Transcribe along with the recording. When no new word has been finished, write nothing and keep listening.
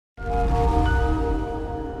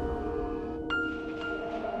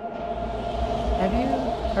Have you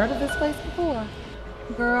heard of this place before?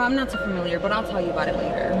 Girl, I'm not too familiar, but I'll tell you about it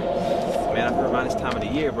later. Man, I feel around this time of the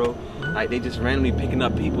year, bro, like they just randomly picking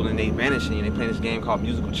up people and they vanishing and they playing this game called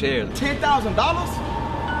Musical Chairs.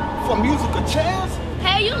 $10,000 for musical chairs?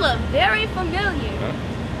 Hey, you look very familiar. Huh?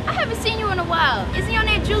 I haven't seen you in a while. Isn't your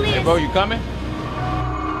name Julius? Hey, bro, you coming?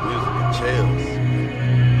 Musical chairs.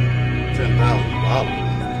 $10,000.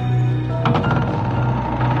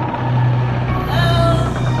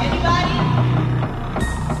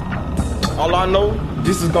 All I know,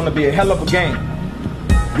 this is gonna be a hell of a game.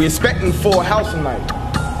 We're expecting full house tonight.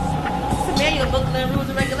 It's a manual booklet and rules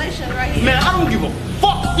and regulations right here. Man, I don't give a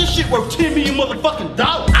fuck. This shit worth 10 million motherfucking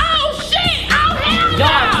dollars. Oh shit! Oh hell no!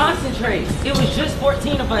 Y'all concentrate. It was just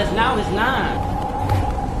 14 of us, now it's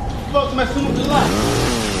 9. Fuck my suit to life.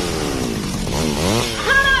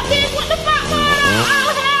 Hold up, bitch! What the fuck going on?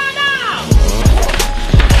 Oh hell no!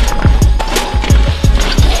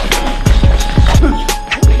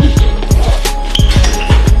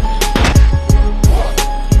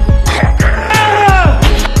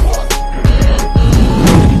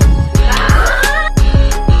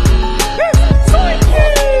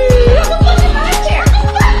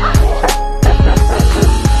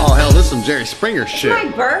 Jerry Springer shit. It's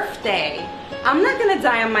my birthday. I'm not gonna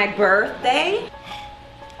die on my birthday.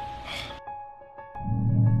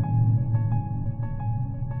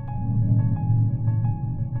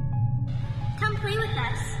 Come play with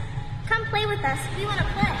us. Come play with us. We want to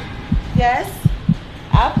play. Yes,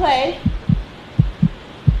 I'll play.